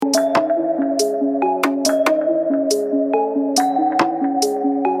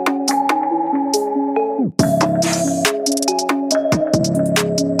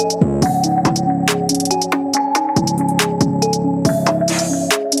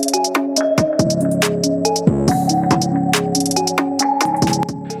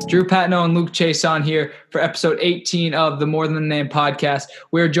Drew Patno and Luke Chase on here for episode 18 of the More Than a Name podcast.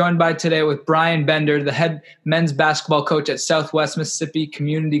 We are joined by today with Brian Bender, the head men's basketball coach at Southwest Mississippi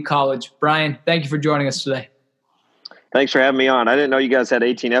Community College. Brian, thank you for joining us today. Thanks for having me on. I didn't know you guys had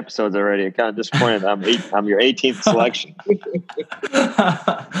 18 episodes already. I'm kind of disappointed. I'm your 18th selection.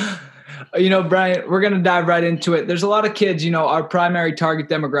 Brian, we're going to dive right into it. There's a lot of kids, our primary target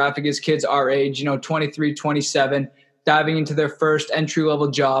demographic is kids our age, 23, 27, diving into their first entry-level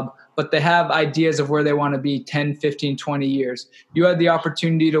job, but they have ideas of where they want to be 10, 15, 20 years. You had the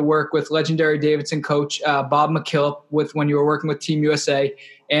opportunity to work with legendary Davidson coach Bob McKillop when you were working with Team USA,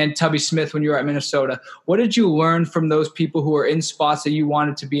 and Tubby Smith when you were at Minnesota. What did you learn from those people who are in spots that you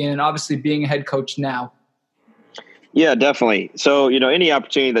wanted to be in, and obviously being a head coach now? Yeah, definitely. So, any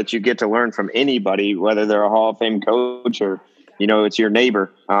opportunity that you get to learn from anybody, whether they're a Hall of Fame coach or, it's your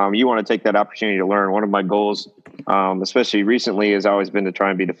neighbor, you want to take that opportunity to learn. One of my goals, especially recently, has always been to try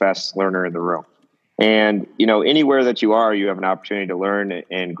and be the fastest learner in the room. And, anywhere that you are, you have an opportunity to learn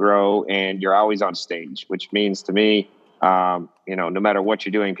and grow, and you're always on stage, which means to me, no matter what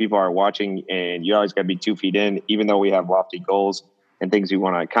you're doing, people are watching, and you always got to be 2 feet in, even though we have lofty goals and things we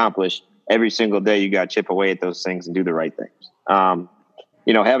want to accomplish. Every single day, you got to chip away at those things and do the right things.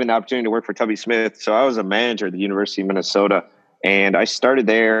 Having the opportunity to work for Tubby Smith. So I was a manager at the University of Minnesota, and I started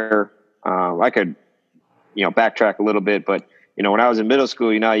there. I could, backtrack a little bit, but when I was in middle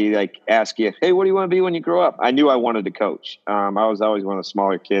school, you ask you, hey, what do you want to be when you grow up? I knew I wanted to coach. I was always one of the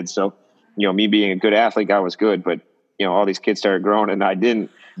smaller kids. So, me being a good athlete, I was good, but all these kids started growing and I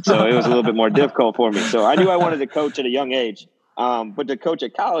didn't. So it was a little bit more difficult for me. So I knew I wanted to coach at a young age. But to coach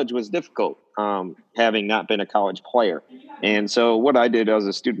at college was difficult, having not been a college player. And so what I did, I was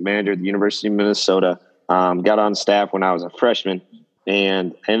a student manager at the University of Minnesota, got on staff when I was a freshman,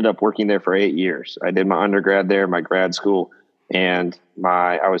 and ended up working there for 8 years. I did my undergrad there, my grad school, and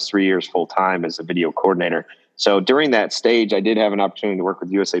I was 3 years full-time as a video coordinator. So during that stage, I did have an opportunity to work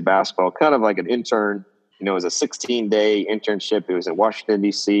with USA Basketball, kind of like an intern. It was a 16-day internship. It was in Washington,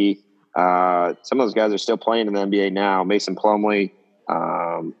 D.C., some of those guys are still playing in the NBA now. Mason Plumlee,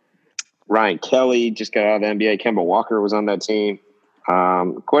 Ryan Kelly just got out of the NBA. Kemba Walker was on that team.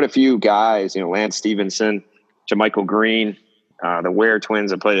 Quite a few guys, Lance Stevenson, JaMychal Green, the Ware twins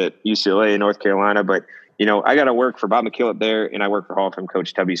that played at UCLA in North Carolina. But, I got to work for Bob McKillop there, and I work for Hall of Fame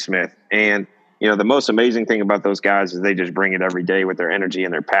coach Tubby Smith. And, the most amazing thing about those guys is they just bring it every day with their energy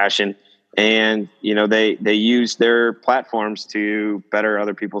and their passion. And, they use their platforms to better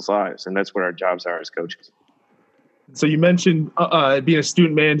other people's lives. And that's what our jobs are as coaches. So you mentioned being a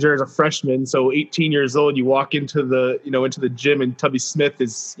student manager as a freshman. So 18 years old, you walk into the gym, and Tubby Smith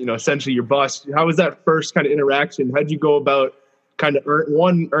is, essentially your boss. How was that first kind of interaction? How'd you go about kind of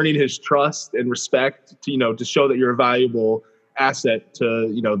earning his trust and respect to show that you're a valuable asset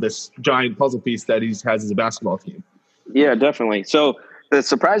to, this giant puzzle piece that he has as a basketball team? Yeah, definitely. So the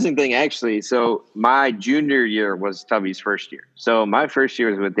surprising thing, actually, so my junior year was Tubby's first year. So my first year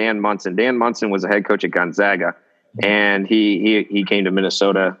was with Dan Munson. Dan Munson was a head coach at Gonzaga, and he came to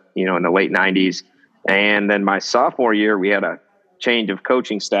Minnesota, in the late 90s. And then my sophomore year, we had a change of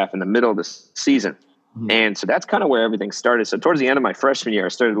coaching staff in the middle of the season. Mm-hmm. And so that's kind of where everything started. So towards the end of my freshman year, I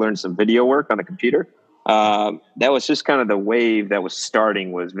started learning some video work on the computer. That was just kind of the wave that was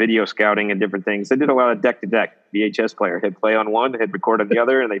starting, was video scouting and different things. They did a lot of deck-to-deck. VHS player, hit play on one, hit record on the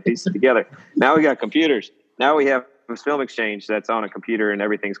other, and they piece it together. Now we got computers. Now we have Film Exchange that's on a computer, and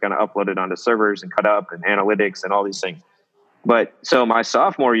everything's kind of uploaded onto servers and cut up and analytics and all these things. But so my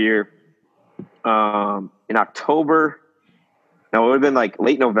sophomore year, in October, no, it would have been like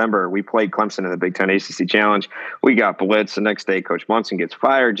late November, we played Clemson in the Big Ten ACC Challenge. We got blitzed. The next day, Coach Munson gets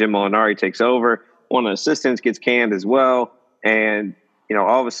fired. Jim Molinari takes over. One of the assistants gets canned as well. And,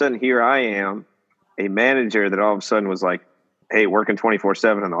 all of a sudden, here I am, a manager that all of a sudden was like, hey, working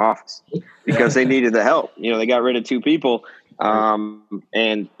 24/7 in the office because they needed the help. They got rid of 2 people. And,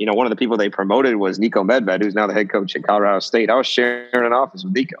 one of the people they promoted was Nico Medved, who's now the head coach at Colorado State. I was sharing an office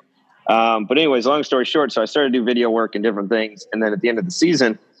with Nico. But anyways, long story short, so I started to do video work and different things. And then at the end of the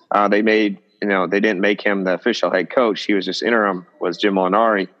season, they made, they didn't make him the official head coach. He was just interim, was Jim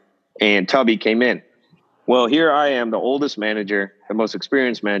Molinari, and Tubby came in. Well, here I am, the oldest manager, the most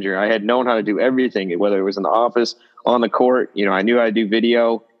experienced manager. I had known how to do everything, whether it was in the office, on the court. I knew how to do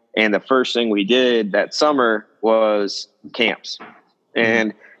video. And the first thing we did that summer was camps.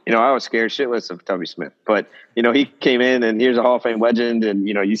 And, I was scared shitless of Tubby Smith. But, he came in, and here's a Hall of Fame legend. And,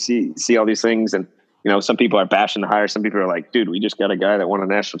 you see all these things. And, some people are bashing the hire. Some people are like, dude, we just got a guy that won a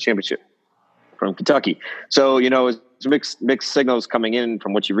national championship from Kentucky. So, it was mixed signals coming in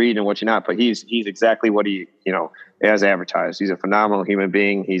from what you read and what you're not, but he's exactly what he, as advertised. He's a phenomenal human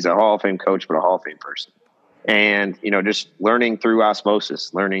being. He's a Hall of Fame coach, but a Hall of Fame person. And, just learning through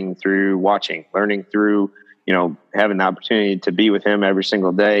osmosis, learning through watching, learning through, having the opportunity to be with him every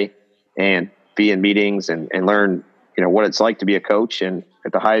single day and be in meetings and learn, what it's like to be a coach and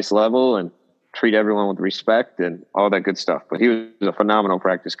at the highest level and treat everyone with respect and all that good stuff. But he was a phenomenal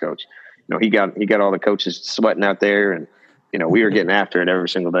practice coach. He got all the coaches sweating out there and, we were getting after it every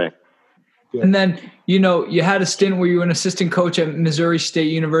single day. Yeah. And then, you had a stint where you were an assistant coach at Missouri State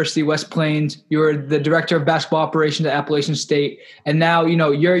University, West Plains. You were the director of basketball operations at Appalachian State. And now,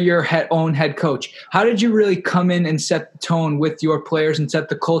 you're your own head coach. How did you really come in and set the tone with your players and set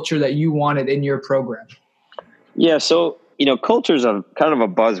the culture that you wanted in your program? Yeah. So, culture is a kind of a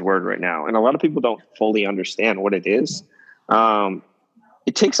buzzword right now. And a lot of people don't fully understand what it is.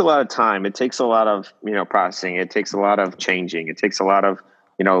 It takes a lot of time. It takes a lot of, processing. It takes a lot of changing. It takes a lot of,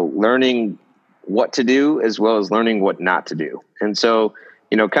 learning what to do as well as learning what not to do. And so,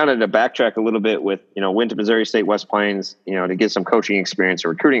 kind of to backtrack a little bit with, went to Missouri State, West Plains, to get some coaching experience or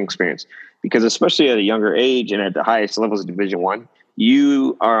recruiting experience, because especially at a younger age and at the highest levels of Division I,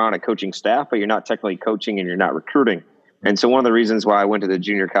 you are on a coaching staff, but you're not technically coaching and you're not recruiting. And so one of the reasons why I went to the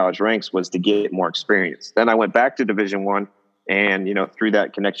junior college ranks was to get more experience. Then I went back to Division I. And, through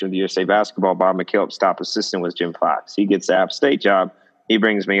that connection with USA Basketball, Bob McKillop's top assistant was Jim Fox. He gets the App State job. He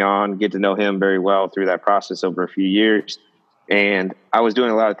brings me on, get to know him very well through that process over a few years. And I was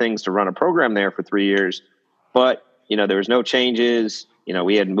doing a lot of things to run a program there for 3 years. But, there was no changes.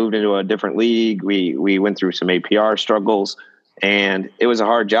 We had moved into a different league. We went through some APR struggles, and it was a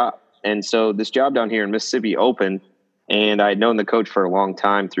hard job. And so this job down here in Mississippi opened, and I had known the coach for a long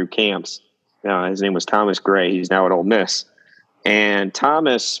time through camps. His name was Thomas Gray. He's now at Ole Miss. And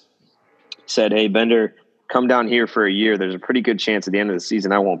Thomas said, "Hey, Bender, come down here for a year. There's a pretty good chance at the end of the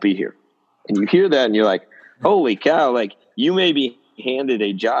season I won't be here." And you hear that and you're like, holy cow, like you may be handed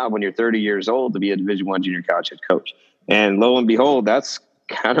a job when you're 30 years old to be a Division I junior college head coach. And lo and behold, that's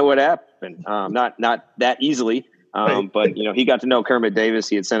kind of what happened. Not that easily. But, he got to know Kermit Davis.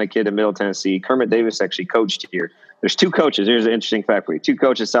 He had sent a kid to Middle Tennessee. Kermit Davis actually coached here. There's 2 coaches. Here's an interesting fact for you. 2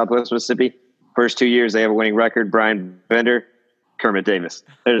 coaches, Southwest Mississippi. First 2 years, they have a winning record. Brian Bender, Kermit Davis.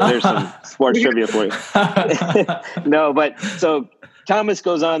 There's some sports trivia for you. No, but so Thomas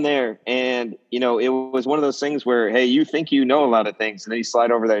goes on there and, it was one of those things where, hey, you think you know a lot of things and then you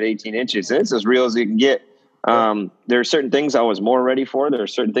slide over that 18 inches and it's as real as you can get. There are certain things I was more ready for. There are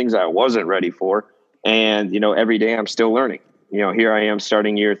certain things I wasn't ready for. And, every day I'm still learning. Here I am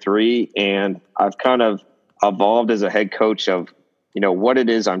starting year 3 and I've kind of evolved as a head coach of, what it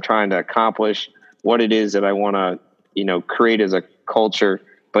is I'm trying to accomplish, what it is that I want to, create as a culture.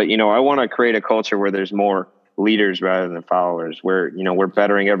 But, I want to create a culture where there's more leaders rather than followers, where, we're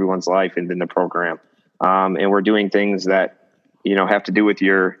bettering everyone's life in the program. And we're doing things that, have to do with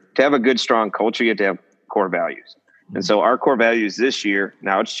to have a good, strong culture, you have to have core values. And so our core values this year,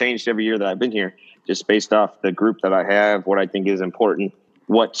 now it's changed every year that I've been here, just based off the group that I have, what I think is important,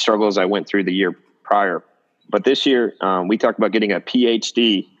 what struggles I went through the year prior. But this year, we talked about getting a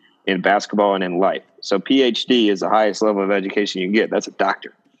PhD in basketball and in life. So PhD is the highest level of education you can get. That's a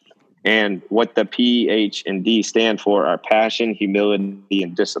doctor. And what the PH and D stand for are passion, humility,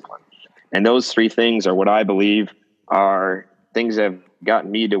 and discipline. And those 3 things are what I believe are things that have gotten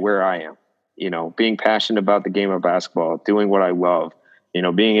me to where I am. Being passionate about the game of basketball, doing what I love,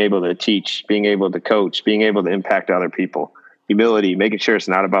 being able to teach, being able to coach, being able to impact other people, humility, making sure it's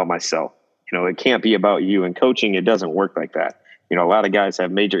not about myself. It can't be about you. And coaching, it doesn't work like that. A lot of guys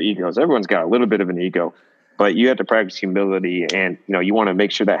have major egos. Everyone's got a little bit of an ego, but you have to practice humility and, you want to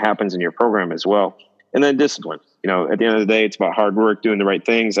make sure that happens in your program as well. And then discipline, at the end of the day, it's about hard work, doing the right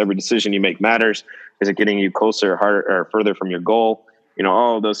things. Every decision you make matters. Is it getting you closer or further from your goal?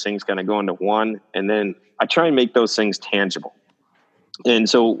 All of those things kind of go into one. And then I try and make those things tangible. And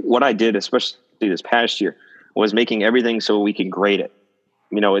so what I did, especially this past year, was making everything so we can grade it.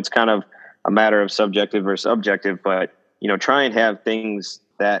 It's kind of a matter of subjective versus objective, but try and have things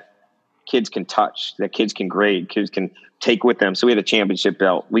that kids can touch, that kids can grade, kids can take with them. So we had a championship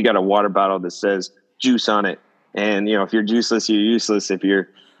belt. We got a water bottle that says juice on it. And, if you're juiceless, you're useless. If you're,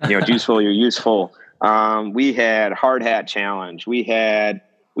 juiceful, you're useful. We had hard hat challenge. We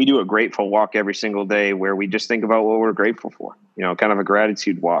do a grateful walk every single day where we just think about what we're grateful for, kind of a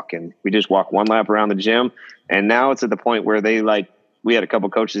gratitude walk. And we just walk 1 lap around the gym. And now it's at the point where we had a couple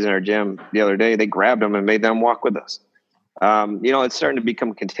coaches in our gym the other day. They grabbed them and made them walk with us. It's starting to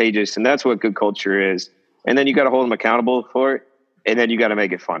become contagious, and that's what good culture is. And then you got to hold them accountable for it, and then you got to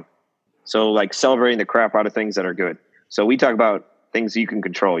make it fun. So celebrating the crap out of things that are good. So we talk about things you can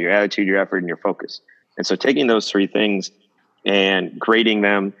control: your attitude, your effort, and your focus. And so taking those three things and grading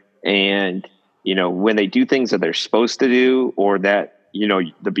them, and when they do things that they're supposed to do, or that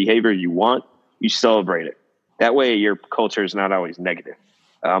the behavior you want, you celebrate it. That way your culture is not always negative.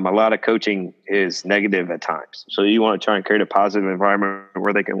 A lot of coaching is negative at times. So you want to try and create a positive environment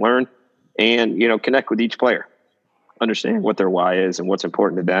where they can learn and, connect with each player, understand what their why is and what's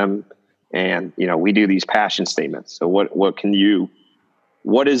important to them. And, we do these passion statements. So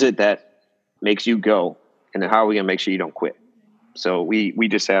what is it that makes you go, and then how are we going to make sure you don't quit? So we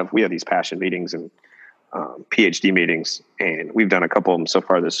have these passion meetings and PhD meetings, and we've done a couple of them so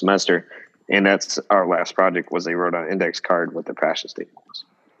far this semester. And that's our last project, was they wrote on an index card what their passion statement was.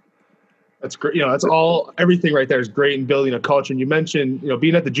 That's great. Everything right there is great in building a culture. And you mentioned,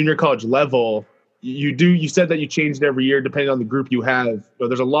 being at the junior college level, you said that you changed every year depending on the group you have.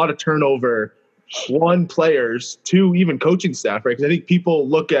 There's a lot of turnover, one, players, two, even coaching staff, right? Because I think people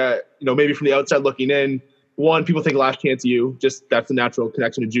look at, maybe from the outside looking in, one, people think Last Chance U, just that's the natural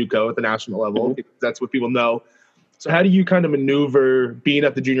connection to JUCO at the national level. Mm-hmm. That's what people know. So how do you kind of maneuver being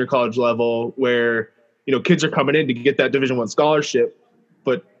at the junior college level where, kids are coming in to get that Division I scholarship,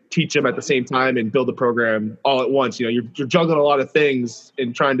 but teach them at the same time and build the program all at once? You're juggling a lot of things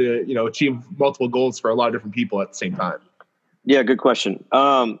and trying to, achieve multiple goals for a lot of different people at the same time. Yeah, good question.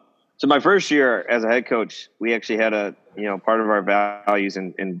 So my first year as a head coach, we actually had part of our values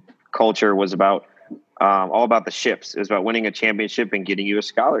and culture was about all about the ships. It was about winning a championship and getting you a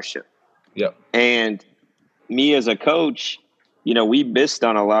scholarship. Yeah. And me as a coach, we missed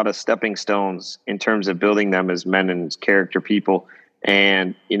on a lot of stepping stones in terms of building them as men and as character people.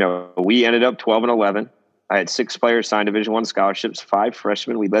 And, we ended up 12-11. I had 6 players sign Division I scholarships, 5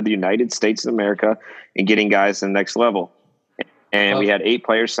 freshmen. We led the United States of America in getting guys to the next level. And we had 8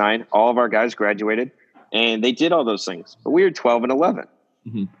 players sign. All of our guys graduated, and they did all those things. But we were 12-11.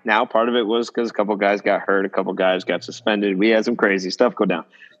 Mm-hmm. Now, part of it was because a couple guys got hurt, a couple guys got suspended. We had some crazy stuff go down.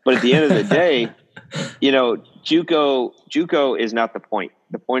 But at the end of the day, JUCO is not the point.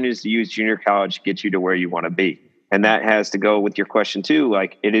 The point is to use junior college to get you to where you want to be. And that has to go with your question too.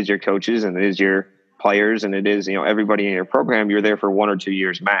 Like, it is your coaches and it is your players and it is, everybody in your program. You're there for 1 or 2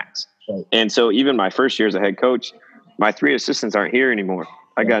 years max. Right. And so even my first year as a head coach, my 3 assistants aren't here anymore.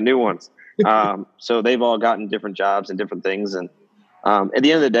 I got new ones. So they've all gotten different jobs and different things. And at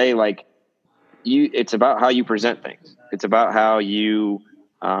the end of the day, it's about how you present things. It's about how you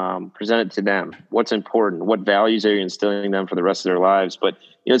present it to them. What's important? What values are you instilling in them for the rest of their lives? But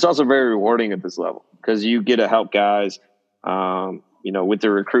it's also very rewarding at this level because you get to help guys, with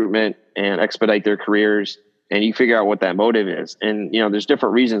their recruitment and expedite their careers, and you figure out what that motive is. And there's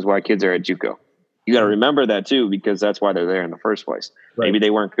different reasons why kids are at JUCO. You got to remember that too, because that's why they're there in the first place. Right. Maybe they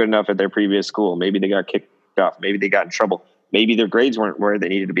weren't good enough at their previous school. Maybe they got kicked off. Maybe they got in trouble. Maybe their grades weren't where they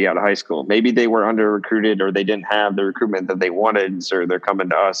needed to be out of high school. Maybe they were under recruited or they didn't have the recruitment that they wanted. So they're coming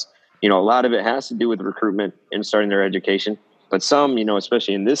to us. A lot of it has to do with recruitment and starting their education. But some,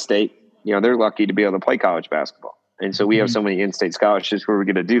 especially in this state, they're lucky to be able to play college basketball. And so we have so many in-state scholarships where we're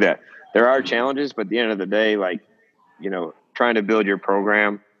going to do that. There are challenges, but at the end of the day, trying to build your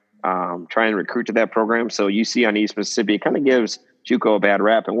program, try and recruit to that program. So you see on East Mississippi, it kind of gives JUCO a bad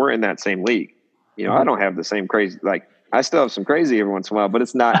rap, and we're in that same league. I don't have the same crazy, I still have some crazy every once in a while, but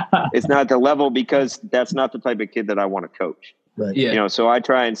it's not the level because that's not the type of kid that I want to coach. Right. Yeah. So I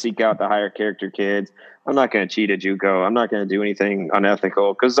try and seek out the higher character kids. I'm not going to cheat at JUCO. I'm not going to do anything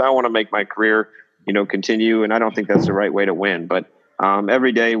unethical because I want to make my career, continue. And I don't think that's the right way to win. But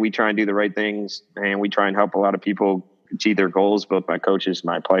every day we try and do the right things, and we try and help a lot of people achieve their goals, both my coaches,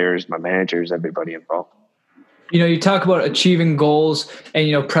 my players, my managers, everybody involved. You talk about achieving goals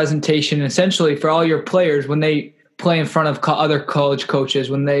and, presentation essentially for all your players when they play in front of other college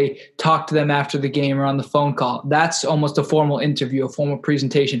coaches, when they talk to them after the game or on the phone call. That's almost a formal interview, a formal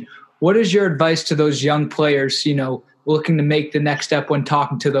presentation. What is your advice to those young players, looking to make the next step when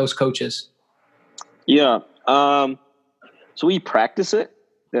talking to those coaches? Yeah. So we practice it.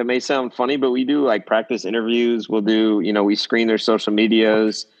 That may sound funny, but we do practice interviews. We'll do, we screen their social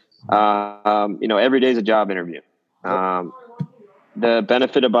medias. Every day is a job interview. The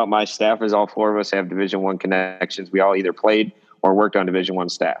benefit about my staff is all 4 of us have Division I connections. We all either played or worked on Division I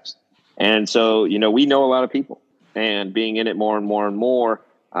staffs. And so, we know a lot of people, and being in it more and more and more,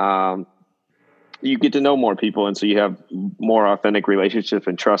 you get to know more people. And so you have more authentic relationships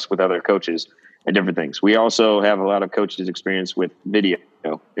and trust with other coaches and different things. We also have a lot of coaches experience with video.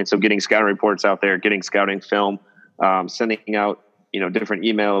 And so getting scouting reports out there, getting scouting film, sending out, different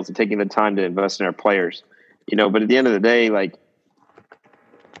emails and taking the time to invest in our players, but at the end of the day,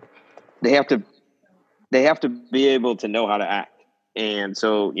 they have to they have to be able to know how to act. And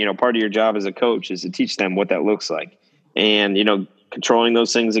so, part of your job as a coach is to teach them what that looks like. And, controlling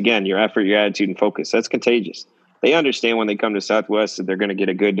those things, again, your effort, your attitude, and focus, that's contagious. They understand when they come to Southwest that they're going to get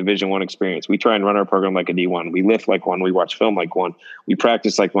a good Division I experience. We try and run our program like a D1. We lift like one. We watch film like one. We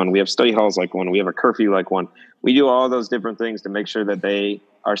practice like one. We have study halls like one. We have a curfew like one. We do all those different things to make sure that they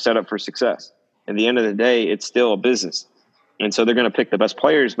are set up for success. At the end of the day, it's still a business. And so they're going to pick the best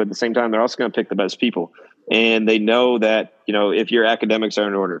players, but at the same time, they're also going to pick the best people. And they know that, if your academics are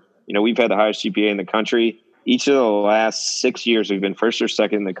in order, we've had the highest GPA in the country. Each of the last 6 years, we've been first or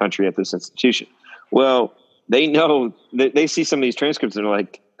second in the country at this institution. Well, they know that they see some of these transcripts and they're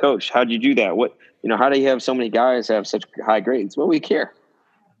like, Coach, how'd you do that? How do you have so many guys have such high grades? Well, we care.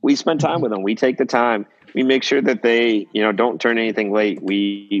 We spend time with them. We take the time. We make sure that they, don't turn anything late.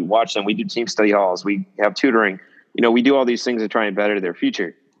 We watch them. We do team study halls. We have tutoring. We do all these things to try and better their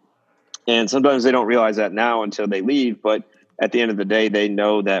future. And sometimes they don't realize that now until they leave. But at the end of the day, they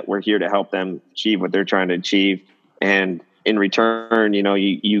know that we're here to help them achieve what they're trying to achieve. And in return,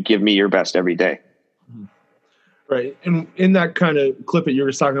 you give me your best every day. Right. And in that kind of clip that you were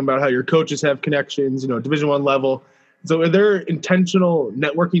just talking about how your coaches have connections, Division I level. So are there intentional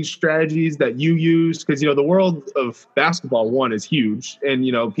networking strategies that you use? Because, the world of basketball, one, is huge. And,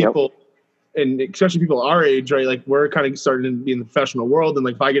 people, and especially people our age, right, like we're kind of starting to be in the professional world. And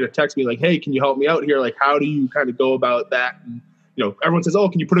like, if I get a text me like, hey, can you help me out here? Like, how do you kind of go about that? And, everyone says, oh,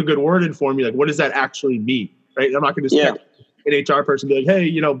 can you put a good word in for me? Like, what does that actually mean? Right. I'm not going to just text an HR person be like,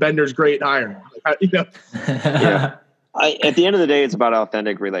 hey, Bender's great, hire him. Like, At the end of the day, it's about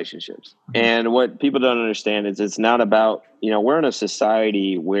authentic relationships. And what people don't understand is it's not about, we're in a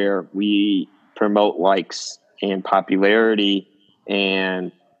society where we promote likes and popularity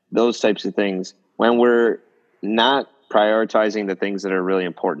and those types of things when we're not prioritizing the things that are really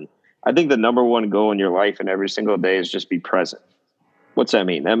important. I think the number one goal in your life and every single day is just be present. What's that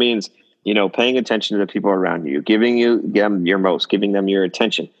mean? That means, paying attention to the people around you, giving them your most, giving them your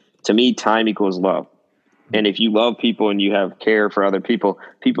attention. To me, time equals love. And if you love people and you have care for other people,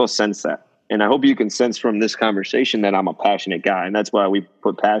 people sense that. And I hope you can sense from this conversation that I'm a passionate guy. And that's why we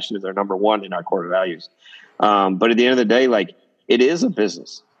put passion as our number one in our core values. But at the end of the day, like, it is a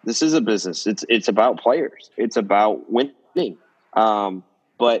business. This is a business. It's about players. It's about winning.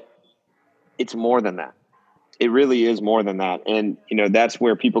 But it's more than that. It really is more than that. And, that's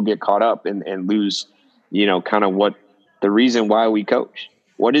where people get caught up and lose, kind of what the reason why we coach.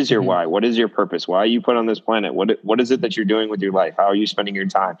 What is your why? What is your purpose? Why are you put on this planet? What is it that you're doing with your life? How are you spending your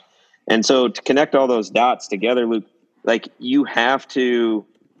time? And so to connect all those dots together, Luke, like, you have to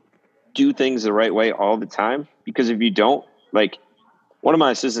do things the right way all the time, because if you don't, like, one of my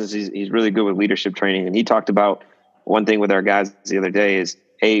assistants, he's really good with leadership training. And he talked about one thing with our guys the other day is,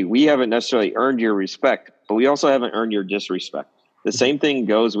 hey, we haven't necessarily earned your respect, but we also haven't earned your disrespect. The same thing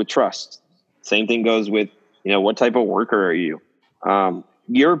goes with trust. Same thing goes with, what type of worker are you?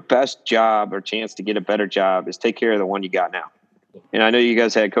 Your best job or chance to get a better job is take care of the one you got now. And I know you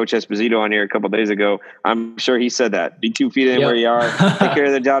guys had Coach Esposito on here a couple of days ago. I'm sure he said that. Be 2 feet in where you are. Take care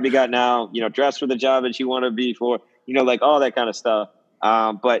of the job you got now. Dress for the job that you want to be for. Like all that kind of stuff.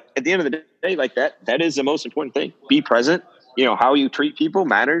 But at the end of the day, like that is the most important thing. Be present. How you treat people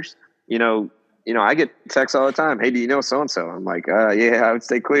matters. I get texts all the time. Hey, do you know so-and-so? I'm like, yeah, I would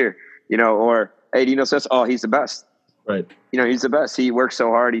stay clear. Or, hey, do you know so-and-so? Oh, he's the best. Right. He's the best. He works so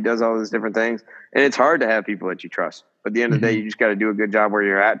hard. He does all these different things. And it's hard to have people that you trust. But at the end of the day, you just got to do a good job where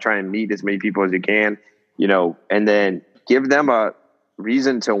you're at. Try and meet as many people as you can, and then give them a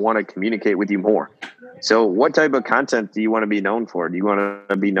reason to want to communicate with you more. So what type of content do you want to be known for? Do you want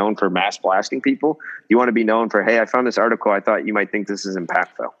to be known for mass blasting people? Do you want to be known for, hey, I found this article. I thought you might think this is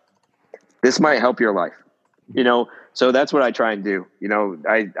impactful. This might help your life. So that's what I try and do.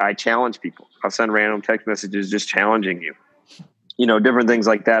 I challenge people. I'll send random text messages just challenging you, different things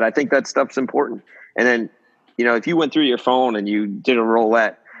like that. I think that stuff's important. And then, if you went through your phone and you did a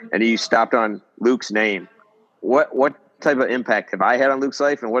roulette and you stopped on Luke's name, what type of impact have I had on Luke's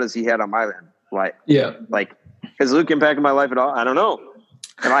life, and what has he had on my life? Yeah. Like, has Luke impacted my life at all? I don't know.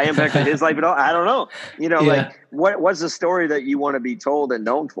 Have I impacted his life at all? I don't know. Like, what's the story that you want to be told and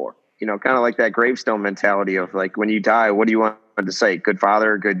known for? Kind of like that gravestone mentality of, like, when you die, what do you want to say? Good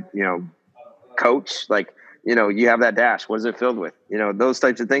father, good, coach. Like, you have that dash. What is it filled with? Those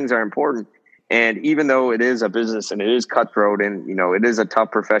types of things are important. And even though it is a business and it is cutthroat and, it is a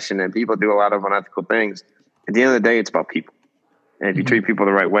tough profession and people do a lot of unethical things, at the end of the day, it's about people. And if you treat people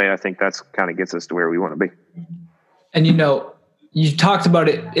the right way, I think that's kind of gets us to where we want to be. And, you talked about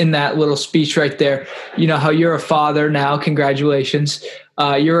it in that little speech right there, how you're a father now. Congratulations.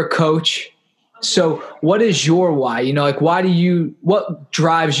 You're a coach. So what is your why? Like what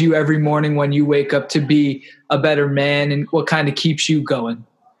drives you every morning when you wake up to be a better man, and what kind of keeps you going?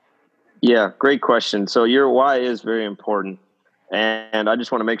 Yeah, great question. So your why is very important. And I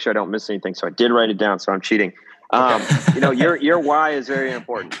just want to make sure I don't miss anything. So I did write it down, so I'm cheating. Your why is very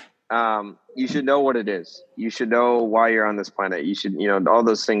important. You should know what it is. You should know why you're on this planet. You should, all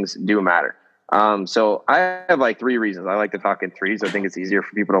those things do matter. So I have like 3 reasons. I like to talk in threes. I think it's easier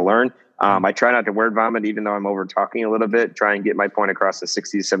for people to learn. I try not to word vomit, even though I'm over talking a little bit, try and get my point across in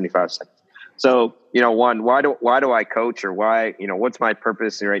 60 to 75 seconds. So, one, why do I coach, or why, what's my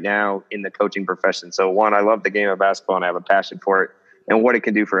purpose right now in the coaching profession? So one, I love the game of basketball and I have a passion for it and what it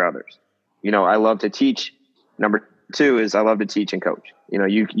can do for others. I love to teach. Number 2 is I love to teach and coach.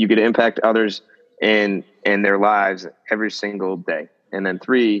 You get to impact others in their lives every single day. And then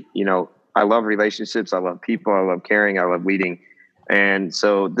 3, I love relationships. I love people. I love caring. I love leading. And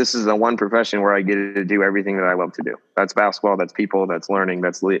so this is the one profession where I get to do everything that I love to do. That's basketball. That's people. That's learning.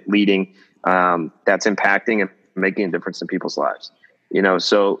 That's leading. That's impacting and making a difference in people's lives.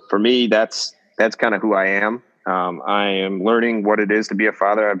 So for me, that's kind of who I am. I am learning what it is to be a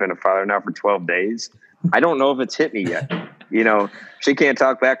father. I've been a father now for 12 days. I don't know if it's hit me yet. She can't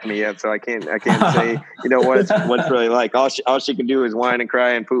talk back to me yet, so I can't say, what it's really like. All she can do is whine and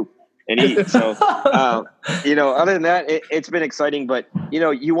cry and poop and eat. So, other than that, it's been exciting, but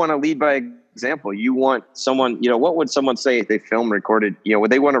you want to lead by example. You want someone, what would someone say if they recorded,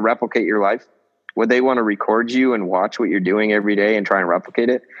 would they want to replicate your life? Would they want to record you and watch what you're doing every day and try and replicate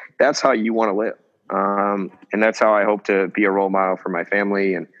it? That's how you want to live. And that's how I hope to be a role model for my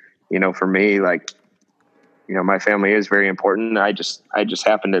family. And, for me, my family is very important. I just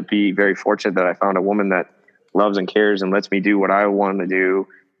happen to be very fortunate that I found a woman that loves and cares and lets me do what I want to do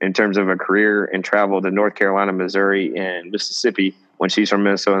in terms of a career and travel to North Carolina, Missouri, and Mississippi when she's from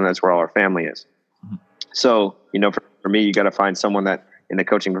Minnesota, and that's where all our family is. Mm-hmm. So, for me, you got to find someone that in the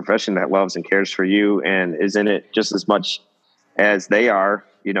coaching profession that loves and cares for you and is in it just as much as they are,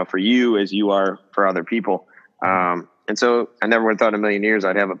 for you as you are for other people. And so I never would have thought in a million years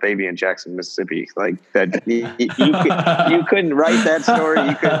I'd have a baby in Jackson, Mississippi. Like that, you couldn't write that story.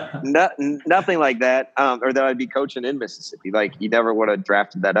 You could nothing like that, or that I'd be coaching in Mississippi. Like you never would have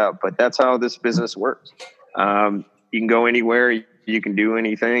drafted that up. But that's how this business works. You can go anywhere, you can do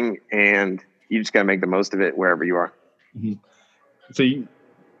anything, and you just got to make the most of it wherever you are. Mm-hmm. So you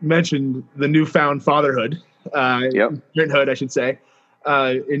mentioned the newfound fatherhood, parenthood, I should say,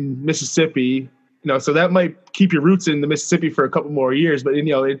 in Mississippi. So that might keep your roots in the Mississippi for a couple more years, but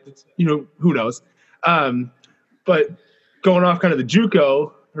who knows? But going off kind of the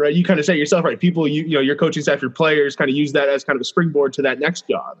JUCO, right? You kind of say yourself, right? People, your coaching staff, your players, kind of use that as kind of a springboard to that next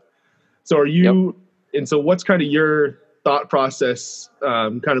job. So are you? Yep. And so, what's kind of your thought process,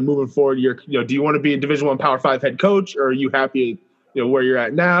 kind of moving forward? Do you want to be a Division I Power 5 head coach, or are you happy, where you're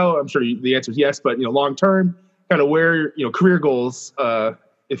at now? I'm sure the answer is yes, but long term, kind of where career goals.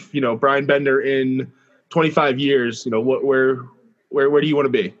 If Brian Bender in 25 years, where do you want to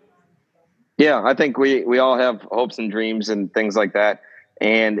be? Yeah, I think we all have hopes and dreams and things like that.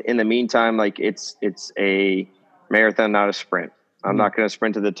 And in the meantime, it's a marathon, not a sprint. I'm not going to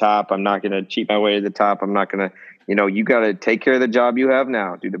sprint to the top. I'm not going to cheat my way to the top. I'm not going to, you got to take care of the job you have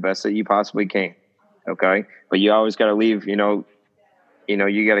now. Do the best that you possibly can. Okay. But you always got to leave, you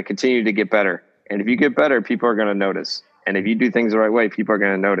got to continue to get better. And if you get better, people are going to notice. And if you do things the right way, people are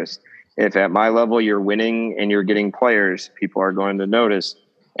going to notice. If at my level you're winning and you're getting players, people are going to notice.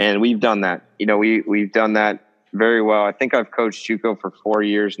 And we've done that. We've done that very well. I think I've coached JUCO for 4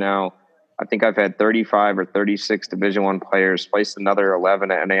 years now. I think I've had 35 or 36 Division I players, placed another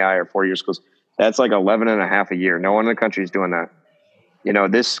 11 at NAI or 4-year schools. That's like 11 and a half a year. No one in the country is doing that.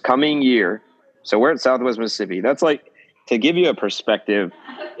 This coming year, so we're at Southwest Mississippi. That's like, to give you a perspective,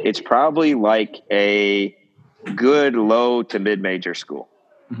 it's probably like a good low to mid-major school,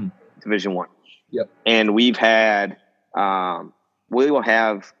 mm-hmm. Division I. Yep. And we've had, we will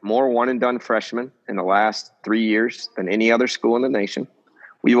have more one and done freshmen in the last 3 years than any other school in the nation.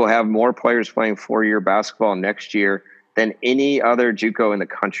 We will have more players playing 4-year basketball next year than any other JUCO in the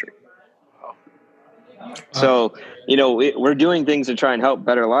country. So, we're doing things to try and help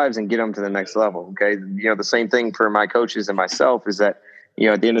better lives and get them to the next level. Okay. The same thing for my coaches and myself is that,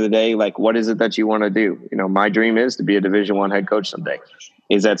 at the end of the day, like, what is it that you want to do? My dream is to be a Division I head coach someday.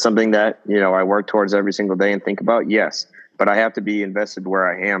 Is that something that, I work towards every single day and think about? Yes. But I have to be invested where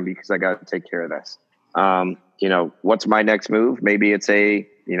I am because I got to take care of this. What's my next move? Maybe it's a,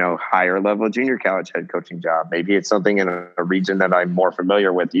 higher level junior college head coaching job. Maybe it's something in a region that I'm more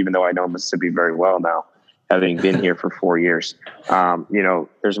familiar with, even though I know Mississippi very well now. having been here for 4 years.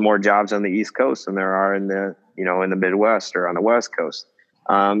 There's more jobs on the East Coast than there are in the Midwest or on the West Coast.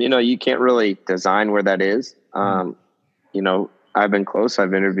 You can't really design where that is. I've been close.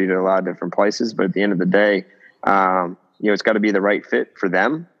 I've interviewed at a lot of different places, but at the end of the day, it's got to be the right fit for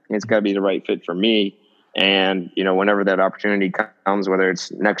them. It's got to be the right fit for me. And, whenever that opportunity comes, whether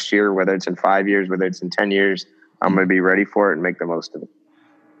it's next year, whether it's in 5 years, whether it's in 10 years, I'm going to be ready for it and make the most of it.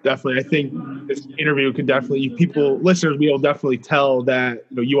 Definitely. I think this interview could listeners will definitely tell that,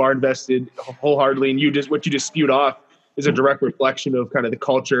 you are invested wholeheartedly, and what you just spewed off is a direct reflection of kind of the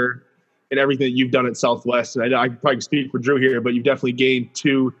culture and everything that you've done at Southwest. And I probably speak for Drew here, but you've definitely gained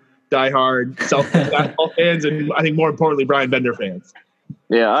 2 diehard Southwest basketball fans, and I think more importantly, Brian Bender fans.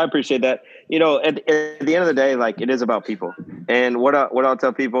 Yeah, I appreciate that. At the end of the day, like, it is about people. And what I'll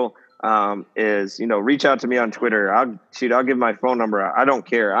tell people is, reach out to me on Twitter. I'll give my phone number. I don't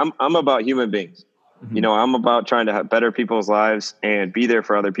care. I'm about human beings. Mm-hmm. I'm about trying to have better people's lives and be there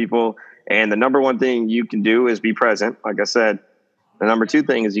for other people. And the number one thing you can do is be present. Like I said, the number 2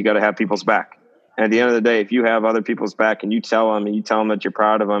 thing is you got to have people's back. And at the end of the day, if you have other people's back and you tell them that you're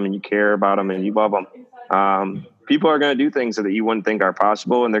proud of them and you care about them and you love them, people are going to do things that you wouldn't think are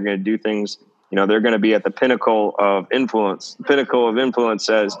possible. And they're going to do things, they're going to be at the pinnacle of influence. The pinnacle of influence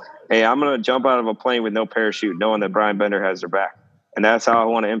says, hey, I'm going to jump out of a plane with no parachute, knowing that Brian Bender has their back. And that's how I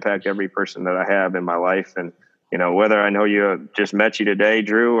want to impact every person that I have in my life. And, whether I know just met you today,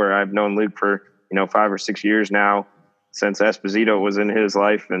 Drew, or I've known Luke for, 5 or 6 years now, since Esposito was in his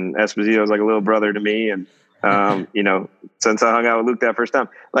life, and Esposito was like a little brother to me. And, since I hung out with Luke that first time,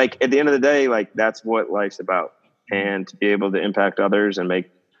 like, at the end of the day, like, that's what life's about. And to be able to impact others and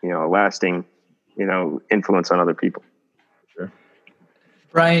make, a lasting, influence on other people. Sure.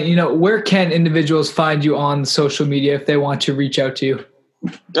 Brian, where can individuals find you on social media if they want to reach out to you?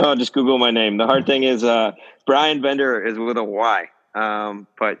 Oh, just Google my name. The hard thing is Brian Bender is with a Y.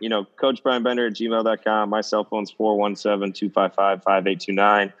 But, Coach Brian Bender at gmail.com. My cell phone's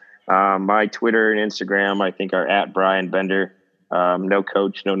 417-255-5829. My Twitter and Instagram, I think, are at Brian Bender. No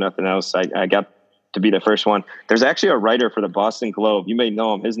coach, no nothing else. I got to be the first one. There's actually a writer for the Boston Globe. You may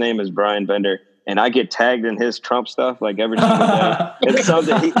know him. His name is Brian Bender. And I get tagged in his Trump stuff like every single day. It's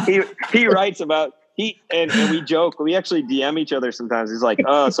something he writes about. And we joke. We actually DM each other sometimes. He's like,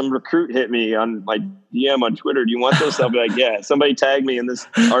 some recruit hit me on my DM on Twitter. Do you want this? I'll be like, yeah, somebody tagged me in this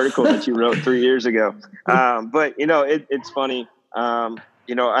article that you wrote 3 years ago. But, it's funny. I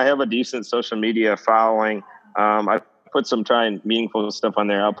have a decent social media following. I put some meaningful stuff on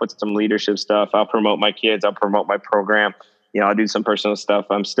there. I'll put some leadership stuff. I'll promote my kids. I'll promote my program. I'll do some personal stuff.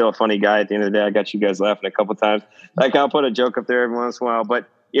 I'm still a funny guy. At the end of the day, I got you guys laughing a couple times. Like, I'll put a joke up there every once in a while. But, at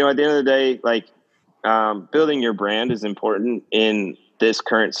the end of the day, like, building your brand is important in this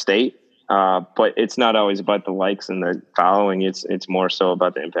current state. But it's not always about the likes and the following. It's more so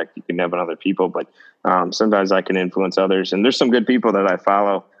about the impact you can have on other people. But sometimes I can influence others. And there's some good people that I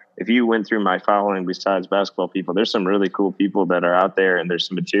follow. If you went through my following besides basketball people, there's some really cool people that are out there, and there's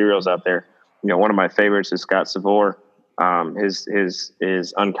some materials out there. One of my favorites is Scott Savor.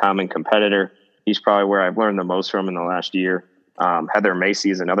 His Uncommon Competitor. He's probably where I've learned the most from in the last year. Heather Macy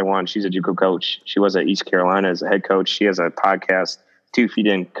is another one. She's a JUCO coach. She was at East Carolina as a head coach. She has a podcast, 2 Feet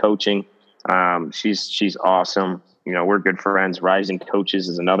In Coaching. She's awesome. We're good friends. Rising Coaches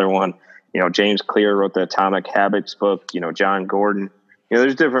is another one. James Clear wrote the Atomic Habits book. John Gordon.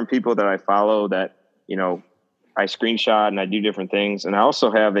 There's different people that I follow that, I screenshot and I do different things. And I also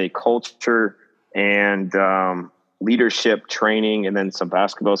have a culture and leadership training and then some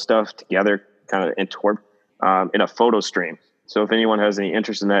basketball stuff together kind of in a photo stream. So if anyone has any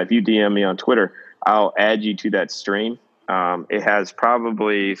interest in that, if you DM me on Twitter, I'll add you to that stream. It has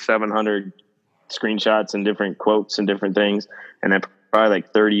probably 700 screenshots and different quotes and different things, and then probably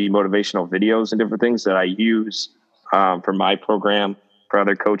like 30 motivational videos and different things that I use for my program, for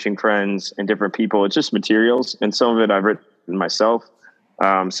other coaching friends and different people. It's just materials, and some of it I've written myself.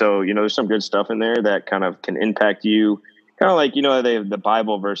 So, there's some good stuff in there that kind of can impact you. Kind of like, they have the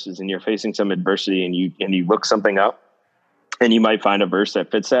Bible verses and you're facing some adversity and you look something up and you might find a verse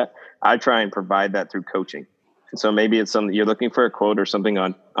that fits that. I try and provide that through coaching. And so maybe it's something you're looking for, a quote or something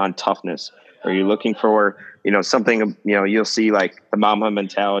on toughness, or you're looking for, something, you'll see like the Mamba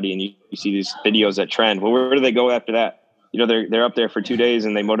mentality and you see these videos that trend. Well, where do they go after that? They're up there for 2 days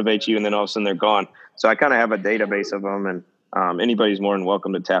and they motivate you and then all of a sudden they're gone. So I kind of have a database of them, and anybody's more than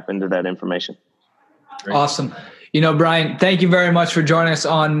welcome to tap into that information. Great. Awesome. Brian, thank you very much for joining us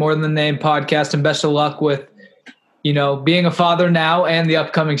on More Than the Name podcast, and best of luck with, being a father now and the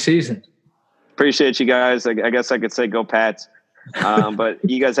upcoming season. Appreciate you guys. I guess I could say go Pats. But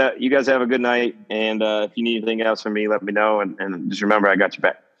you guys have a good night. And if you need anything else from me, let me know. And just remember, I got your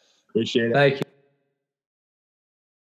back. Appreciate it. Thank you.